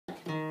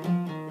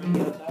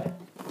This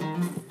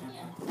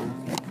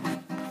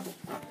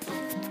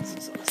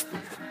is awesome.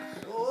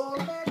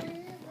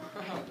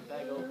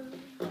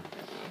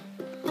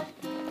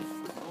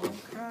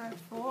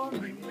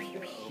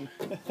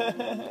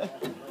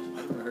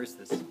 Rehearse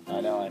this.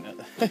 I know.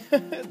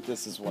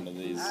 This is one of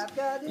these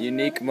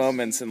unique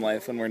moments in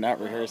life when we're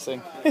not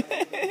rehearsing.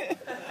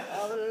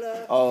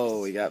 Oh,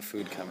 we got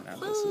food coming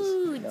out. This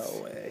is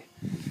no way.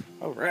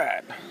 All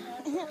right.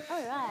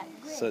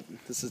 Alright, great. So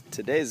this is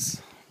today's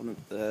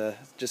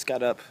just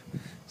got up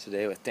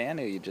today with Dan,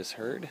 who you just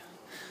heard,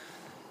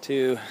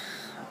 to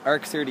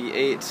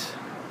Arc38,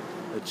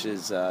 which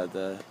is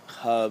the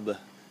hub, the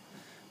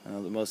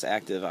most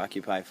active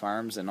Occupy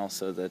farms, and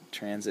also the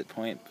transit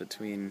point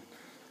between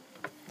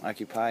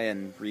Occupy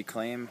and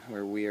Reclaim,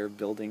 where we are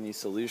building these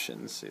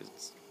solutions.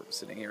 We're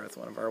sitting here with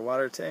one of our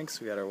water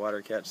tanks. We got our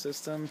water catch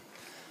system,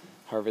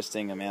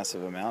 harvesting a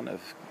massive amount of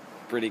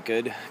pretty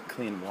good,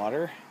 clean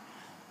water.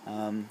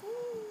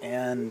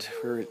 And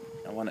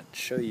I want to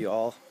show you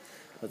all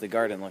what the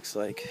garden looks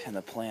like and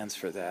the plans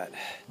for that,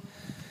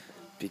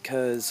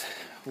 because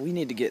we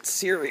need to get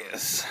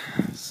serious.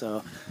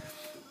 So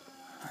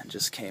I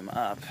just came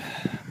up,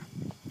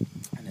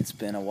 and it's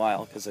been a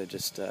while because I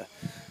just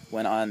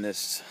went on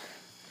this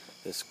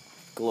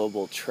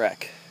global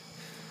trek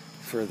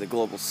for the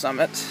global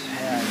summit,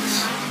 and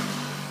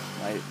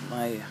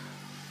my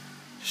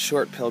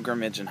short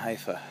pilgrimage in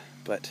Haifa.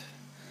 But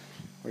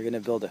we're going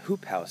to build a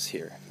hoop house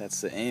here.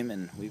 That's the aim,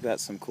 and we've got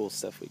some cool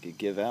stuff we could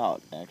give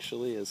out,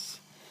 actually, as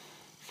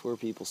for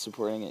people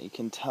supporting it. You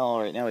can tell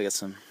right now we got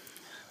some,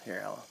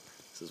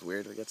 this is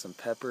weird, we got some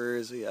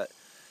peppers, we got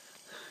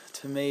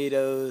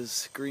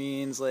tomatoes,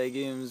 greens,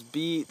 legumes,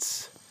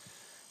 beets,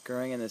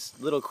 growing in this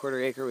little quarter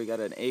acre. We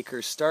got an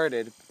acre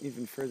started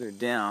even further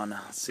down.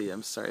 Let's see,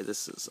 I'm sorry,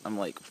 this is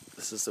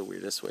the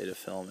weirdest way to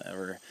film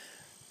ever,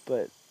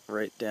 but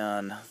right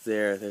down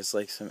there's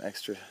like some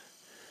extra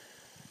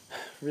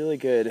really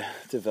good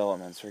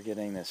developments. We're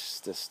getting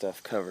this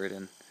stuff covered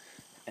and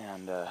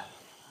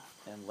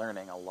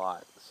learning a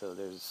lot, so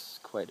there's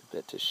quite a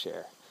bit to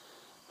share.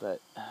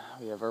 But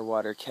we have our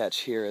water catch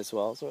here as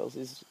well as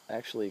these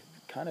actually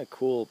kind of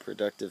cool,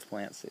 productive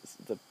plants.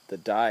 The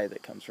dye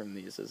that comes from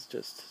these is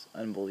just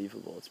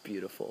unbelievable. It's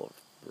beautiful,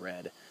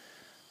 red.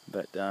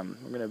 But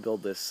we're going to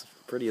build this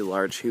pretty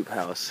large hoop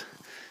house.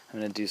 I'm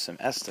going to do some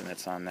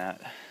estimates on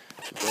that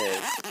today.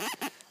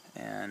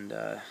 And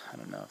I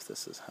don't know if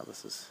this is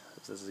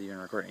even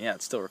recording. Yeah,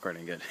 it's still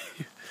recording good.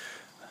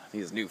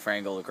 These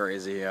newfangled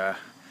crazy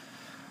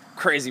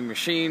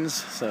machines.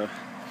 So,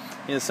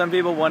 some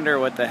people wonder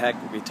what the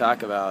heck we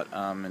talk about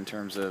in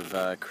terms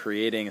of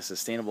creating a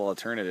sustainable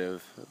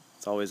alternative.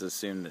 It's always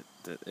assumed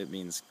that it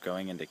means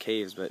going into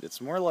caves, but it's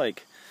more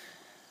like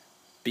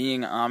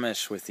being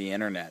Amish with the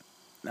internet.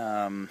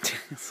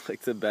 It's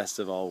like the best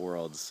of all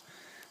worlds.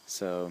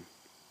 So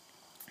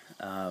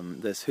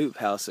this hoop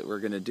house that we're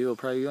going to do will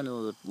probably be one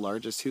of the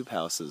largest hoop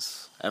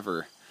houses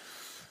ever.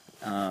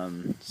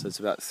 So it's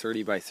about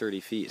 30 by 30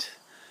 feet.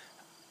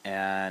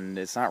 And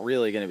it's not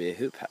really going to be a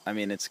hoop. I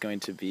mean, it's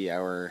going to be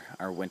our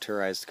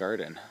winterized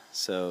garden.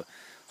 So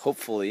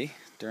hopefully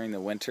during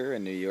the winter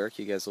in New York,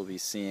 you guys will be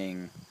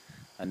seeing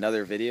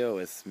another video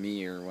with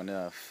me or one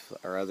of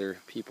our other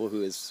people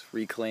who is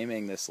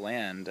reclaiming this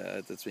land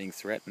that's being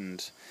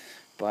threatened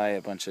by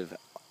a bunch of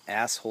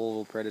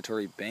asshole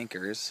predatory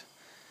bankers,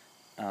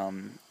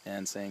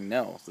 and saying,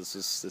 no, this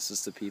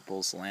is the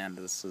people's land.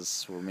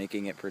 We're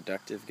making it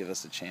productive. Give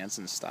us a chance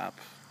and stop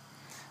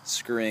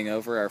screwing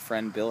over our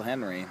friend Bill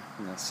Henry.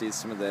 See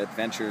some of the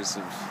adventures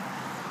of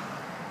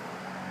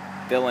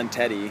Bill and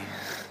Teddy,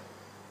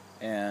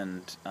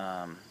 and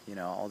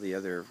all the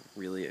other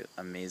really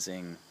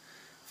amazing,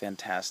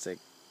 fantastic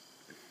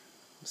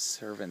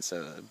servants,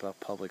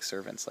 public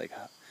servants like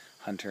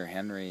Hunter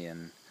Henry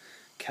and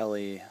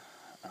Kelly.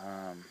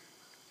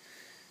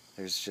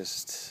 There's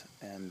just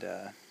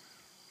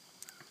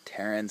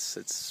Terrence.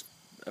 It's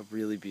a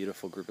really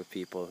beautiful group of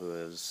people who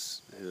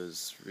is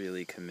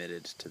really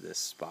committed to this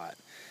spot.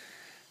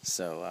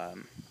 So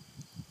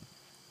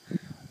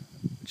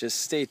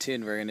just stay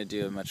tuned. We're going to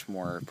do a much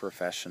more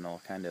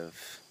professional kind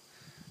of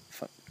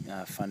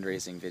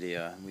fundraising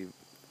video.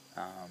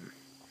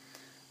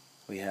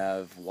 We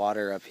have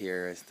water up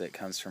here that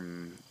comes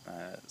from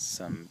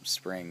some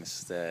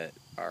springs that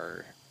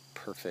are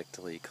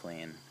perfectly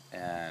clean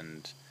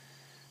and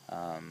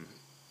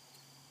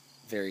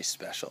very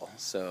special.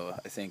 So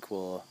I think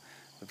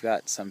we've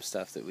got some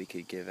stuff that we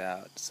could give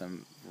out,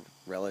 some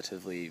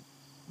relatively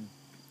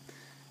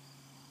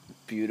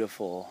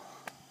beautiful,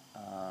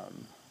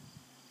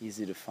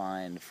 easy to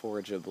find,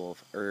 forageable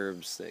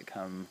herbs that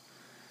come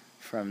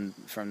from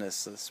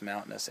this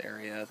mountainous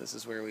area. This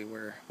is where we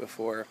were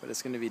before, but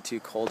it's going to be too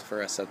cold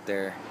for us up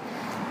there,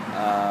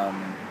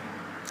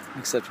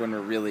 except when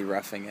we're really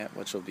roughing it,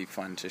 which will be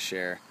fun to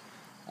share.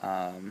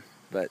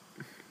 But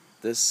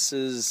this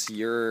is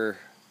your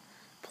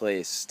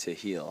place to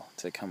heal,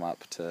 to come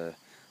up, to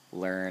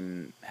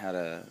learn how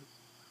to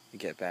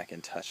get back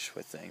in touch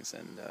with things.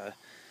 And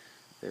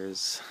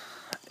there's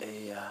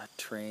a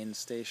train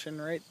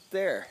station right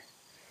there.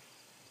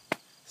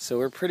 So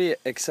we're pretty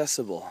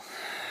accessible,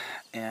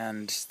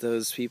 and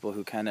those people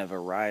who kind of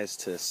arise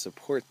to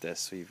support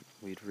this,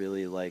 we'd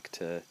really like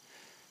to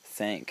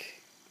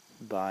thank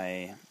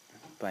by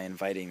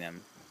inviting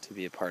them to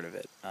be a part of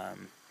it,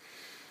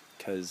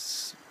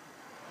 because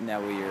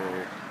now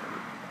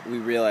we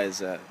realize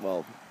that,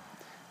 well,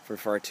 for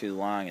far too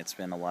long it's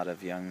been a lot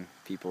of young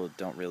people who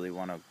don't really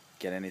want to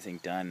get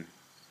anything done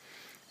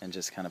and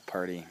just kind of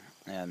party,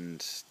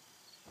 and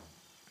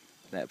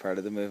that part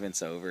of the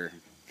movement's over.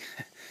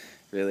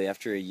 Really,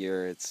 after a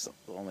year, it's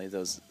only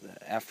those,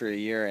 after a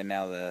year, and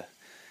now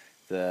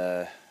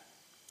the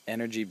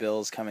energy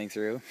bills coming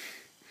through,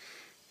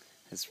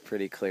 it's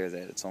pretty clear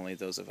that it's only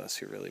those of us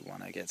who really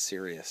want to get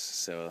serious.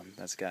 So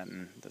that's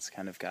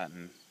kind of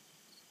gotten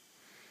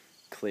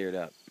cleared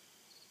up.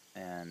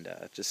 And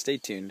just stay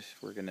tuned.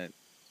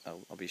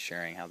 I'll be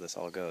sharing how this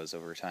all goes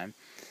over time,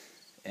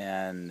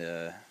 and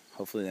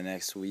hopefully the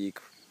next week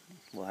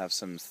we'll have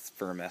some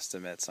firm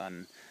estimates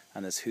on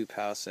this hoop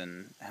house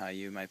and how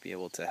you might be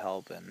able to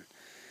help and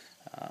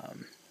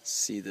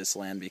see this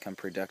land become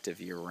productive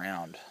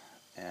year-round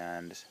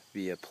and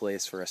be a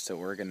place for us to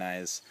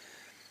organize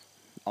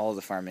all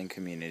the farming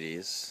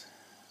communities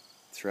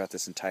throughout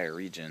this entire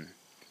region,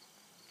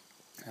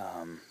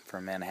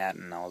 from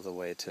Manhattan all the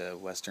way to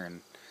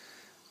western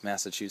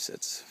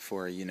Massachusetts,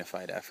 for a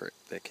unified effort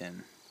that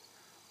can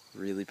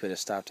really put a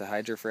stop to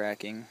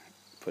hydrofracking,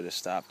 put a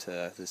stop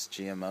to this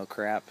GMO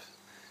crap,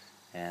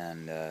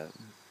 and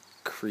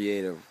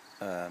create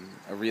a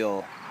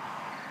real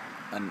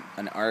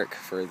an arc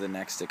for the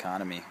next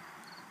economy,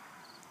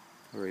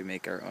 where we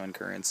make our own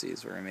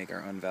currencies, where we make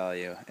our own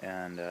value,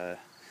 and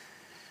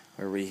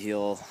where we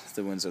heal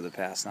the wounds of the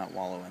past, not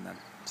wallow in them.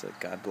 So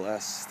God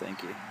bless.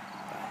 Thank you.